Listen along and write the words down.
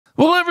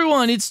Well,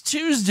 everyone, it's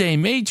Tuesday,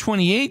 May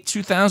 28th,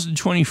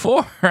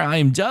 2024. I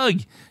am Doug.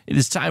 It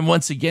is time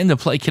once again to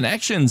play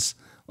Connections.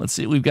 Let's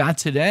see what we've got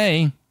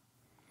today.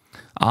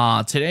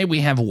 Today we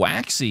have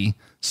Waxy,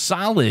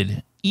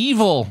 Solid,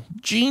 Evil,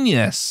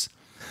 Genius,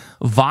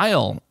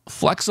 Vile,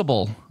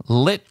 Flexible,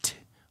 Lit,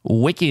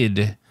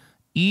 Wicked,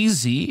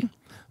 Easy,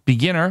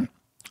 Beginner,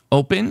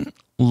 Open,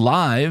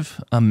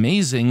 Live,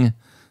 Amazing,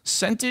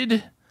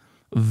 Scented,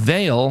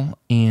 Veil,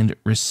 and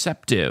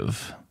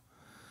Receptive.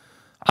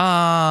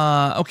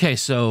 Okay,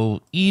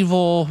 so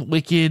evil,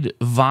 wicked,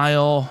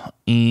 vile,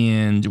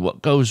 and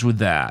what goes with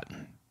that?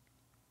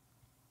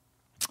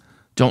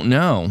 Don't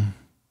know.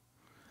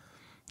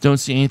 Don't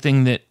see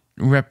anything that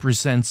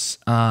represents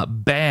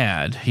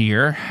bad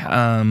here.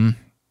 All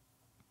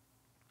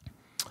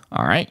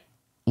right,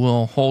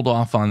 we'll hold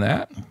off on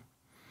that.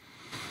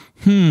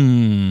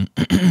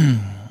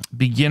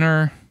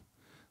 Beginner,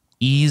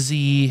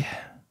 easy,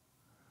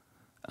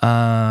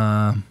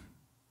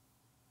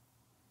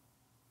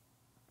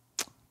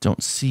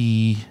 don't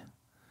see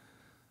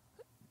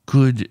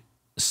good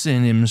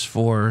synonyms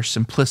for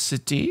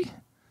simplicity,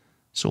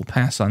 so we'll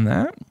pass on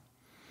that.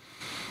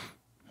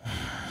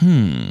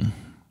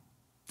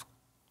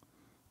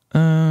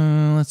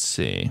 Let's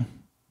see.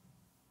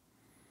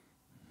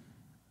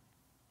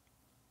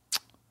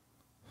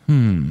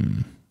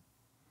 A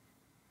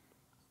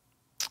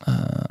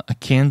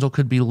candle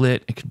could be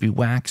lit. It could be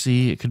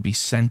waxy. It could be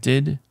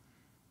scented.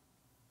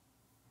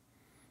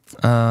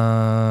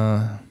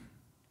 But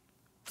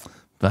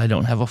I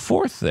don't have a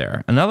fourth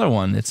there. Another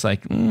one, it's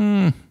like,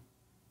 nope.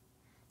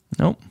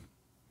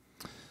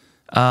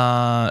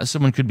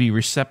 Someone could be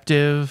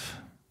receptive,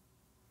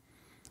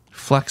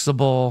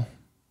 flexible,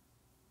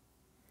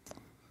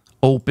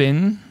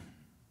 open,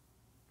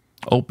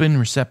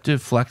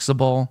 receptive,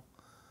 flexible,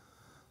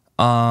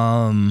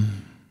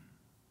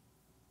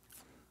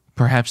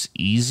 perhaps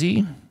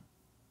easy,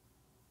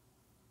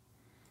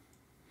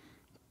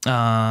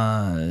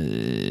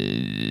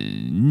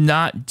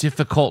 not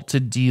difficult to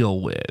deal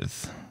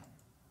with.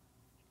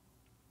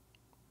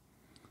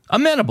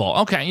 Amenable.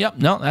 Okay, yep.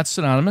 No, that's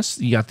synonymous.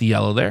 You got the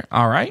yellow there.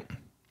 All right.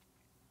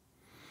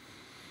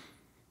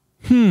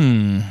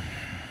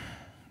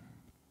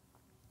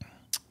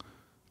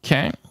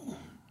 Okay.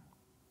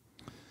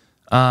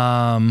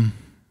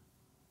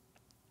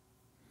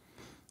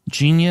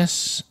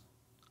 Genius,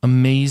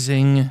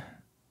 amazing,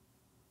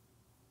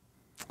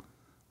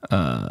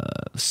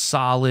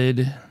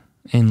 solid,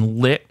 and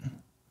lit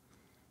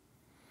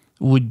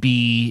would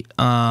be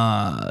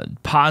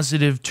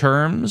positive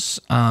terms,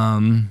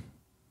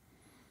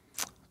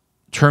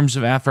 terms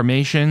of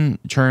affirmation,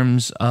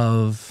 terms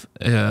of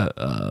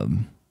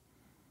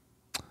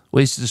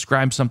ways to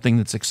describe something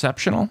that's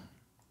exceptional.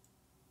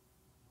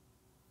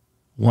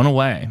 One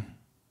away.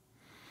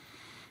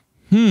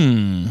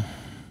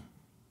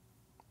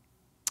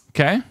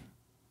 Okay.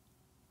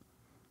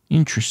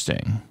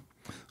 Interesting.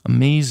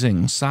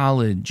 Amazing,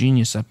 solid,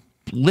 genius.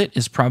 Lit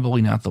is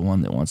probably not the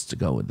one that wants to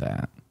go with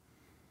that.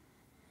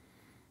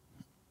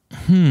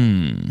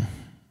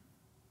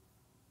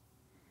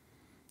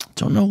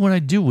 Don't know what I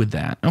do with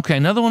that. Okay,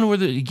 another one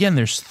where, again,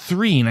 there's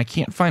three and I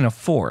can't find a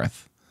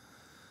fourth.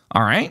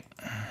 All right.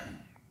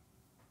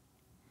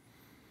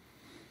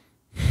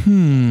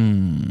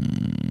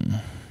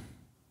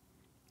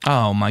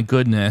 Oh, my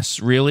goodness.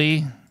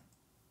 Really?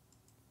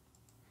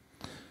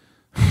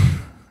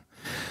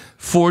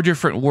 4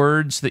 different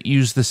words that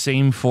use the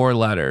same 4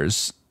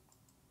 letters.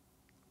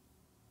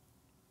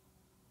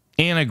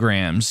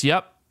 Anagrams.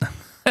 Yep.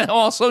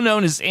 Also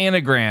known as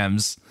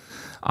anagrams.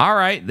 All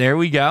right, there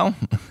we go.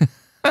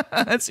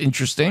 That's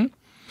interesting.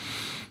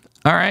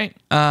 All right.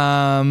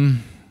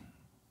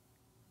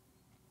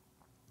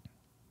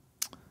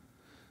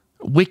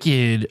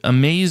 Wicked,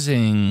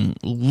 amazing,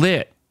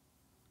 lit,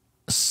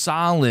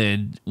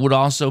 solid would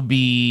also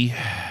be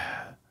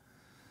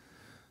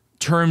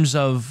terms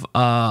of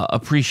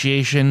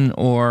appreciation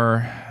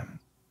or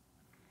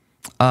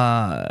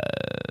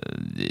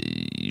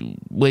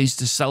ways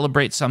to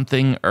celebrate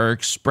something or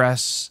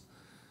express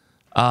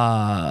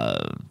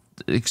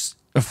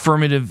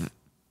affirmative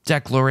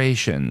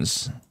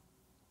declarations.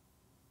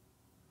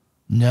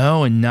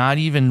 No, and not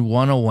even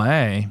one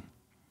away.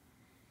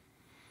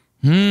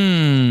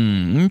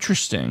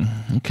 Interesting.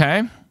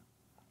 Okay.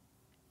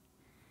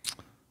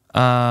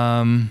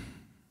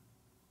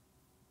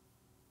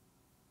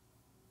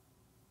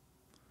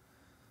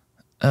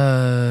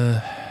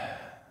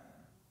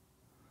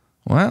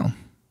 Well,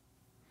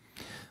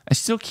 I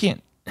still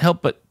can't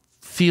help but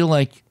feel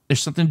like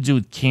there's something to do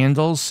with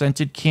candles,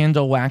 scented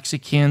candle, waxy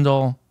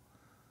candle.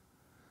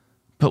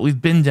 But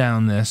we've been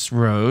down this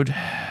road.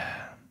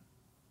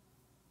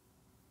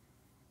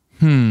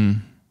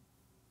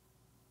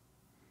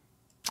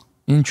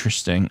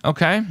 Interesting.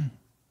 Okay.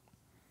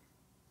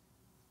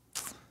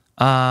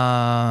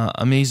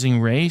 Amazing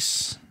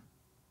race.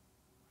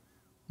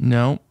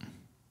 Nope.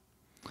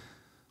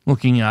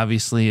 Looking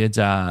obviously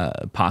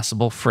at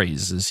possible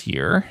phrases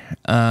here.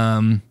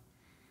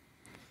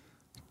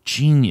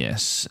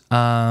 Genius.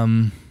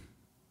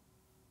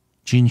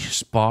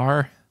 Genius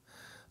bar.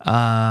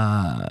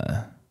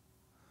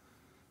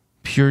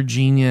 Pure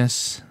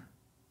genius.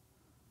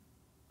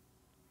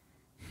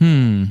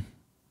 The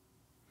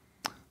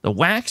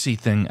waxy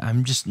thing,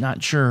 I'm just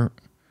not sure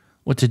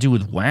what to do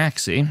with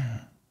waxy.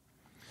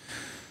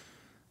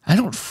 I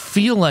don't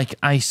feel like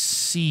I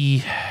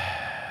see...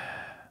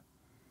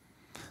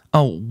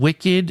 Oh,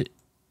 wicked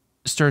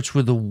starts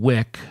with a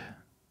wick.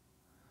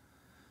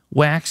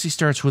 Waxy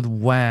starts with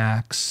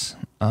wax.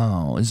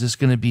 Oh, is this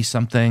going to be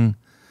something...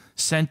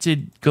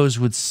 Scented goes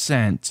with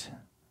scent.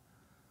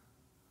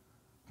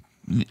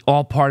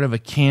 All part of a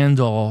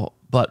candle,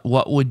 but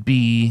what would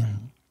be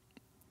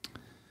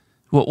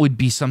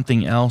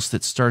something else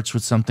that starts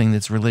with something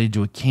that's related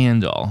to a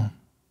candle?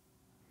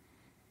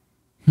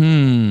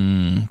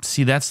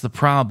 See, that's the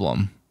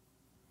problem.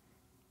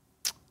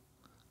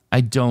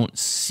 I don't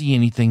see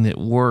anything that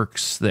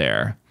works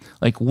there.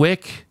 Like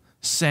wick,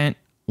 scent,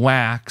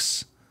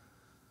 wax,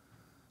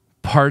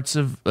 parts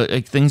of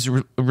like things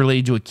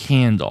related to a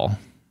candle.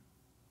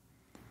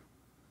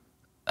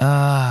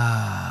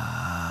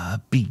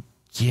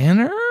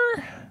 Beginner?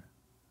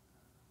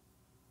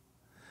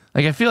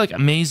 Like, I feel like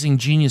amazing,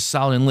 genius,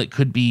 solid, and lit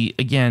could be,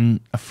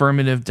 again,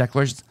 affirmative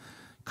declarations.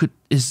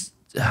 Is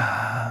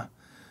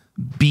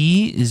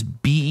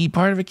BE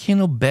part of a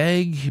candle?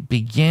 Beg,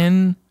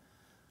 begin.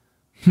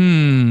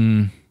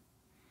 Just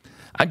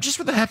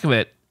for the heck of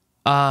it,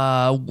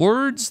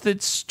 words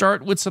that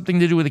start with something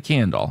to do with a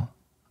candle.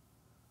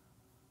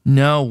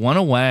 No, one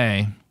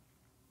away.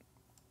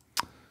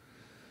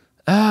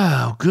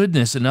 Oh,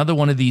 goodness. Another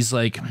one of these,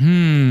 like,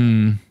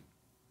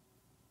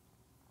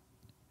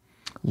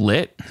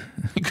 lit?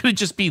 Could it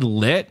just be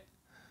lit?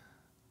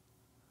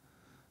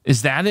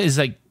 Is that it? Is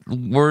like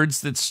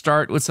words that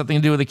start with something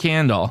to do with a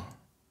candle?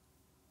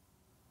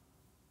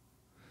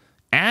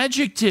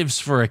 Adjectives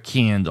for a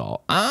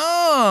candle.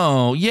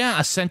 Oh,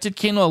 yeah. A scented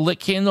candle, a lit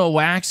candle, a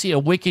waxy, a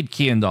wicked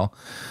candle.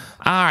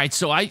 All right.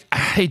 So at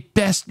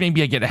best,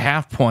 maybe I get a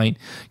half point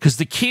because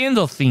the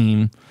candle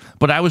theme,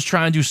 but I was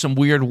trying to do some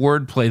weird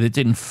wordplay that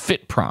didn't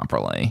fit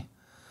properly.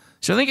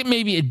 So I think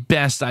maybe at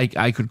best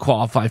I could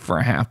qualify for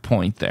a half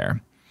point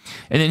there.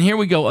 And then here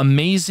we go.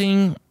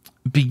 Amazing,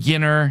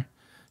 beginner,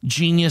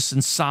 genius,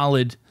 and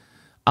solid.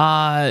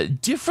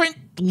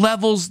 Different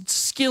levels,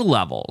 skill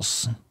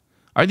levels.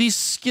 Are these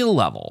skill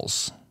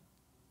levels?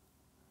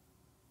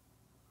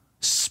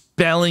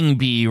 Spelling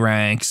bee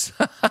ranks.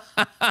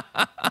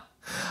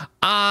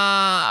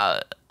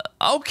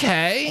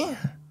 Okay.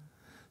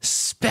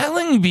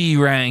 Spelling bee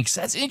ranks.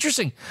 That's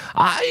interesting.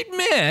 I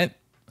admit,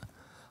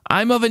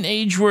 I'm of an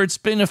age where it's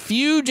been a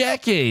few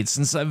decades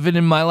since I've been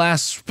in my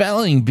last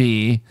spelling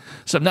bee,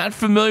 so I'm not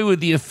familiar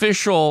with the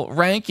official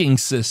ranking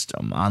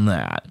system on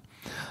that.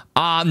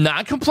 I'm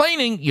not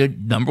complaining. Your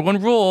number one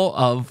rule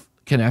of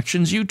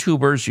Connections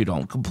YouTubers, you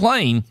don't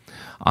complain.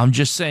 I'm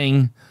just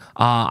saying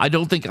I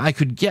don't think I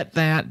could get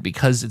that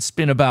because it's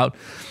been about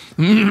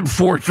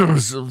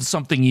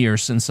 4-something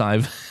years since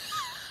I've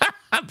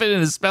been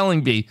in a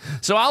spelling bee.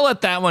 So I'll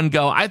let that one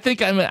go. I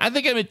think I'm at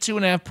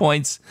 2.5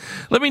 points.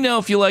 Let me know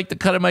if you like the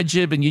cut of my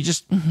jib and you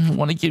just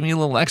want to give me a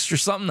little extra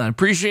something. I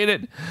appreciate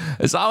it.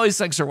 As always,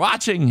 thanks for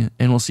watching,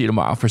 and we'll see you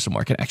tomorrow for some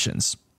more Connections.